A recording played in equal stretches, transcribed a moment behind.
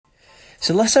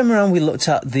So last time around, we looked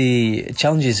at the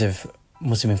challenges of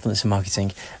Muslim influencer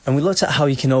marketing, and we looked at how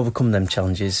you can overcome them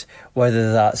challenges,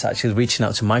 whether that's actually reaching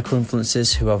out to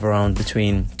micro-influencers who have around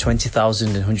between 20,000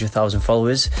 and 100,000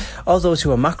 followers, or those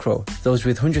who are macro, those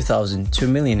with 100,000 to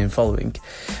 1 million in following.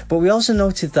 But we also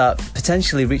noted that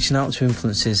potentially reaching out to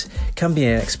influencers can be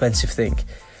an expensive thing.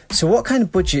 So what kind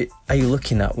of budget are you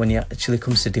looking at when it actually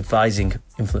comes to devising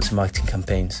influencer marketing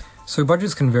campaigns? So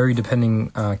budgets can vary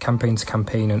depending campaign to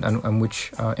campaign and which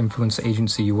influencer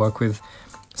agency you work with.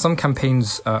 Some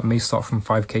campaigns may start from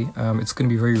 5k. It's going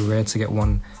to be very rare to get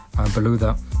one below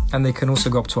that. And they can also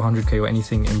go up to 100k or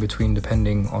anything in between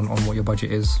depending on what your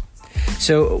budget is.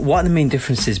 So what are the main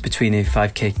differences between a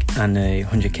 5k and a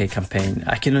 100k campaign?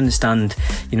 I can understand,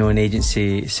 an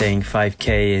agency saying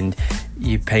 5k and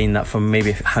you paying that for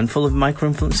maybe a handful of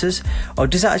micro-influencers, or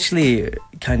does that actually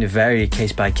kind of vary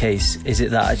case by case? Is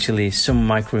it that actually some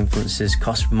micro-influencers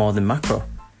cost more than macro?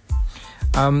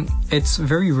 It's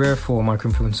very rare for a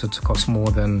micro-influencer to cost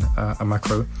more than a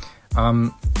macro.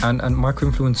 And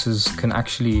micro-influencers can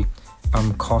actually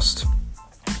cost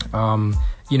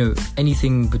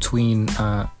anything between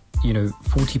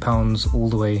 £40 all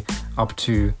the way up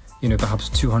to perhaps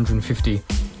 250,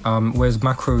 whereas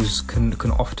macros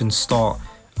can often start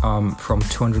from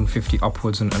 250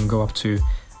 upwards and go up to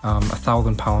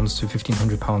 £1,000 to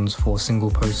 £1,500 for a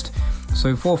single post.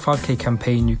 So for a 5k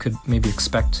campaign, you could maybe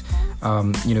expect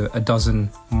a dozen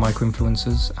micro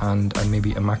influencers and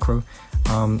maybe a macro,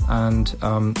 and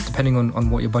depending on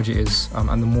what your budget is,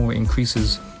 and the more it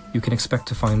increases, you can expect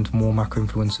to find more macro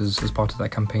influencers as part of that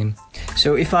campaign.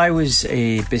 So if I was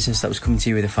a business that was coming to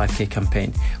you with a 5k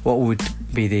campaign, what would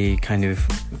be the kind of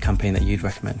campaign that you'd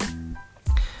recommend?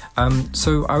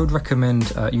 So I would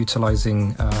recommend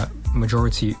utilising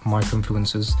majority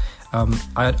micro-influencers.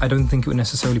 I don't think it would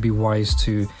necessarily be wise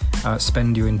to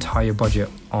spend your entire budget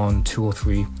on 2 or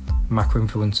 3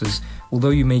 macro-influencers. Although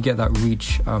you may get that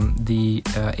reach, the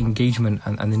engagement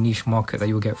and the niche market that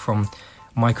you'll get from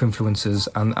micro-influencers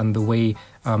and the way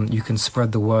you can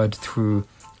spread the word through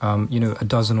a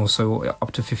dozen or so,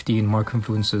 up to 15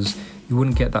 micro-influencers, you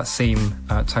wouldn't get that same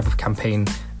type of campaign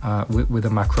with a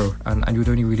macro, and you would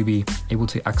only really be able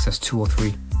to access 2 or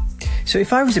 3. So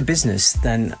if I was a business,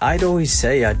 then I'd always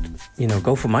say I'd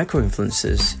go for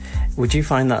micro-influencers. Would you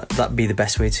find that that'd be the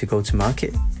best way to go to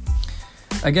market?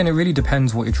 Again, it really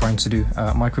depends what you're trying to do.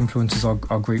 Micro-influencers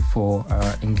are great for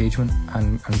engagement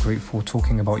and great for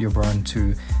talking about your brand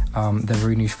to their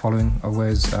very niche following,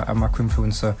 whereas a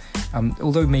macro-influencer,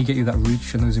 although it may get you that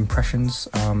reach and those impressions,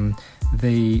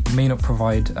 they may not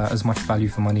provide as much value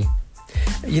for money.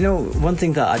 One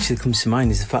thing that actually comes to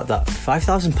mind is the fact that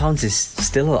 £5,000 is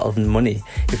still a lot of money.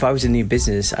 If I was a new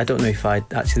business, I don't know if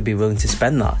I'd actually be willing to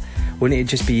spend that. Wouldn't it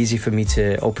just be easy for me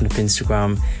to open up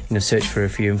Instagram, search for a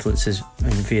few influencers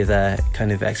and via their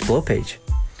kind of explore page?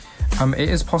 It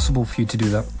is possible for you to do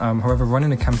that. However,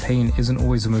 running a campaign isn't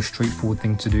always the most straightforward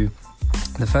thing to do.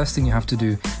 The first thing you have to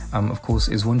do, of course,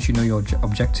 is once you know your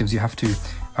objectives, you have to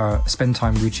spend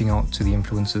time reaching out to the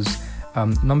influencers.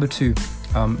 Number 2,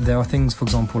 there are things, for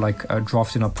example, like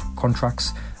drafting up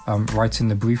contracts, writing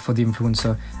the brief for the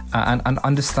influencer, and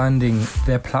understanding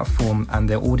their platform and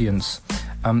their audience.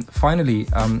 Finally,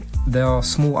 there are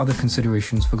small other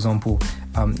considerations. For example,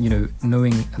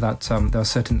 knowing that there are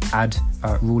certain ad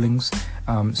rulings.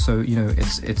 So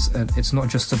it's not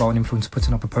just about an influencer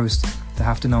putting up a post. They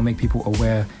have to now make people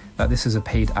aware that this is a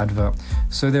paid advert.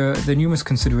 So there are numerous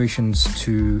considerations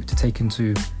to take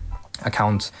into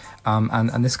account,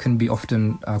 and this can be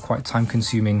often quite time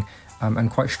consuming and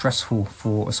quite stressful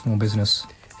for a small business.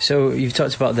 So you've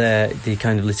talked about the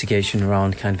kind of litigation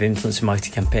around kind of influencer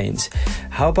marketing campaigns.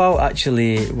 How about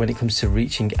actually when it comes to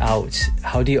reaching out,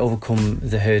 how do you overcome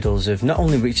the hurdles of not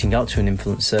only reaching out to an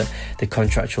influencer, the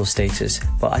contractual status,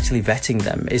 but actually vetting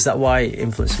them? Is that why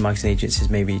influencer marketing agencies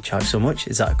maybe charge so much?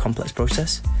 Is that a complex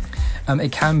process?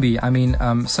 It can be.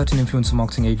 Certain influencer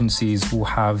marketing agencies will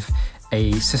have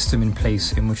a system in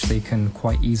place in which they can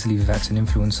quite easily vet an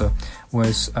influencer,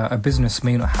 whereas a business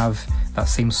may not have that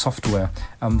same software.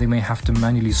 They may have to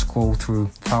manually scroll through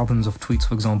thousands of tweets,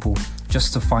 for example,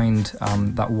 just to find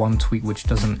that one tweet which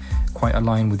doesn't quite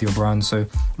align with your brand. So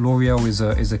L'Oreal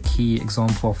is a key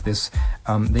example of this.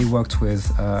 They worked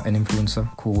with an influencer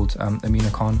called Amina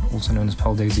Khan, also known as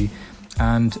Pearl Daisy.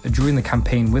 And during the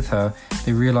campaign with her,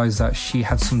 they realized that she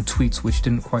had some tweets which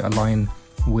didn't quite align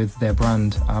with their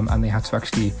brand, and they had to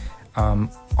actually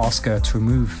ask her to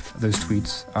remove those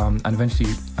tweets, and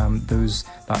eventually those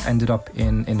that ended up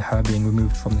in her being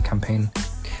removed from the campaign.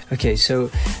 Okay, so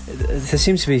there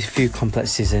seems to be a few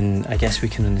complexities, and I guess we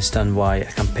can understand why a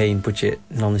campaign budget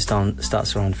normally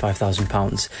starts around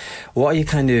 £5,000. What are your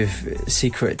kind of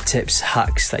secret tips,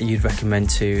 hacks that you'd recommend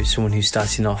to someone who's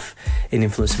starting off in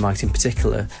influencer marketing, in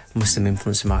particular Muslim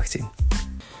influencer marketing?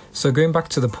 So going back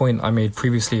to the point I made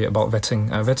previously about vetting,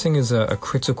 vetting is a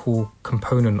critical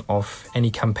component of any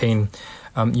campaign.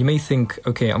 You may think,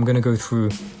 okay, I'm going to go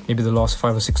through maybe the last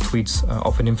 5 or 6 tweets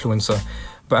of an influencer,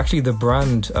 but actually the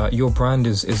brand, your brand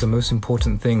is the most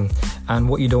important thing. And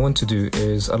what you don't want to do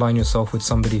is align yourself with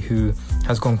somebody who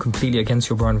has gone completely against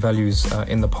your brand values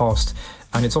in the past.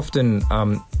 And it's often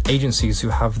agencies who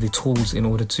have the tools in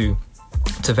order to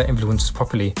vet influencers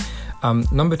properly.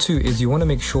 Number 2 is you want to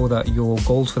make sure that your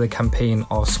goals for the campaign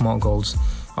are SMART goals.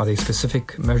 Are they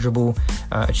specific, measurable,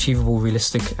 achievable,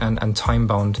 realistic, and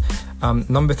time-bound?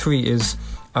 Number 3 is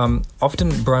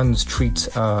often brands treat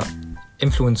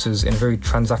influencers in a very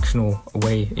transactional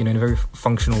way, in a very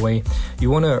functional way. You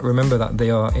want to remember that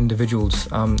they are individuals,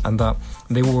 and that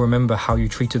they will remember how you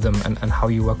treated them and how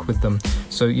you work with them.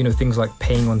 So, things like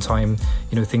paying on time,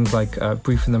 things like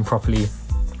briefing them properly,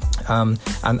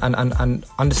 and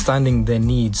understanding their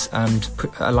needs and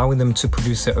allowing them to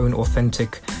produce their own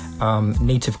authentic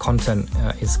native content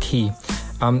is key.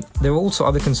 There are also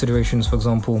other considerations, for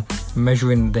example,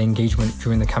 measuring the engagement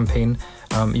during the campaign.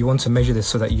 You want to measure this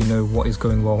so that you know what is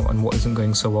going well and what isn't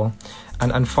going so well.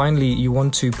 And finally, you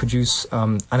want to produce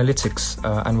analytics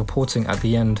and reporting at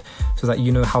the end so that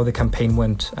you know how the campaign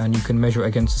went and you can measure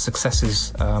against the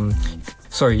successes.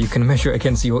 You can measure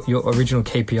against your original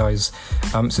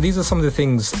KPIs. So these are some of the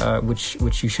things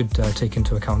which you should take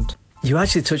into account. You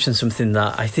actually touched on something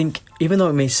that I think, even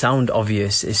though it may sound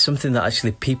obvious, is something that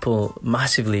actually people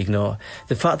massively ignore.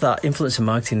 The fact that influencer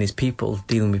marketing is people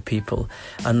dealing with people,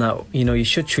 and that, you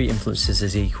should treat influencers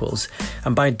as equals.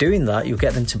 And by doing that, you'll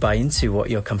get them to buy into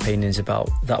what your campaign is about.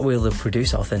 That way they'll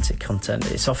produce authentic content.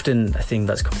 It's often a thing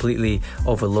that's completely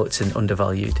overlooked and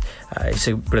undervalued. It's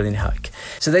a brilliant hack.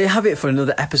 So there you have it for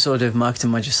another episode of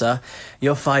Marketing Madrasa,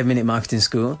 your 5-minute marketing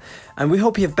school. And we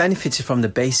hope you've benefited from the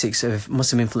basics of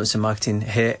Muslim influencer marketing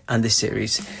here and this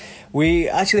series. We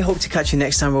actually hope to catch you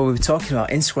next time where we'll be talking about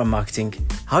Instagram marketing.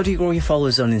 How do you grow your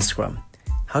followers on Instagram?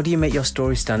 How do you make your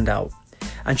story stand out?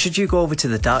 And should you go over to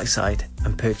the dark side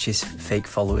and purchase fake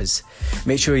followers?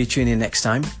 Make sure you tune in next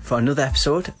time for another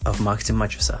episode of Marketing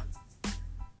Madrasa.